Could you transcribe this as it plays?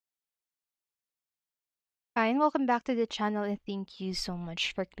Hi, and welcome back to the channel, and thank you so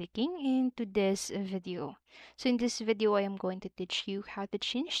much for clicking into this video. So in this video, I am going to teach you how to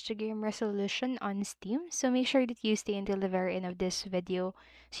change the game resolution on Steam. So make sure that you stay until the very end of this video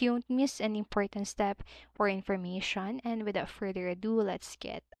so you won't miss an important step or information. And without further ado, let's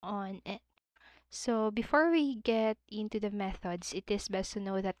get on it. So before we get into the methods, it is best to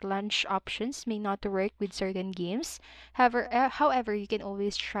know that launch options may not work with certain games. However, you can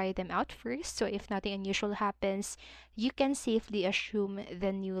always try them out first. So if nothing unusual happens, you can safely assume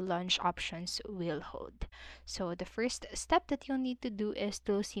the new launch options will hold. So the first step that you'll need to do is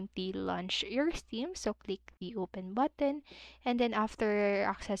to simply launch your Steam. So click the open button, and then after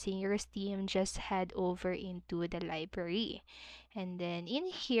accessing your Steam, just head over into the library. And then in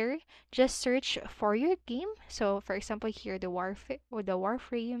here, just search for your game. So for example, here the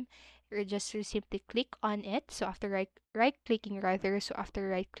Warframe, you just to simply click on it. So after right clicking rather, so after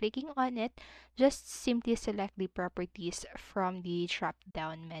right clicking on it, just simply select the properties from the drop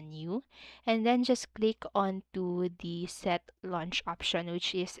down menu, and then just click onto the set launch option,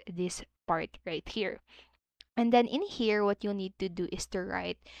 which is this part right here. And then in here, what you need to do is to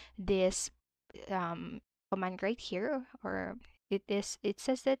write this um, command right here, or it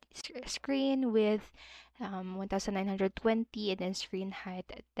says that screen with 1920 and then screen height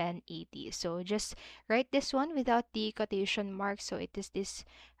at 1080. So just write this one without the quotation mark. So it is this,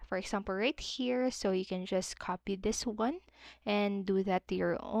 for example, right here. So you can just copy this one and do that to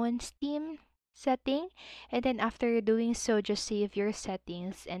your own Steam setting, and then after doing so, just save your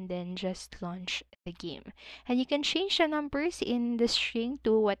settings and then just launch the game. And you can change the numbers in the string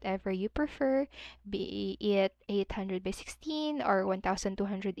to whatever you prefer, be it 800 by 16 or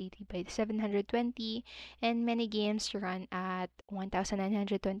 1280 by 720. And many games run at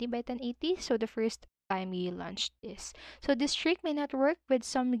 1920 by 1080. So the first time you launched this. So this trick may not work with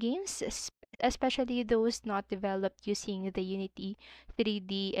some games, especially those not developed using the Unity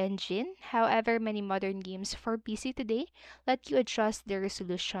 3D engine. However, many modern games for PC today let you adjust the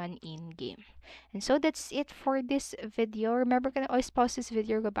resolution in game. And so that's it for this video. Remember, you can always pause this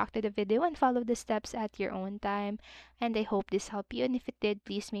video, go back to the video, and follow the steps at your own time. And I hope this helped you. And if it did,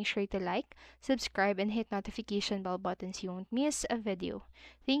 please make sure to like, subscribe, and hit notification bell buttons so you won't miss a video.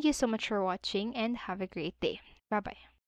 Thank you so much for watching and have a great day. Bye bye.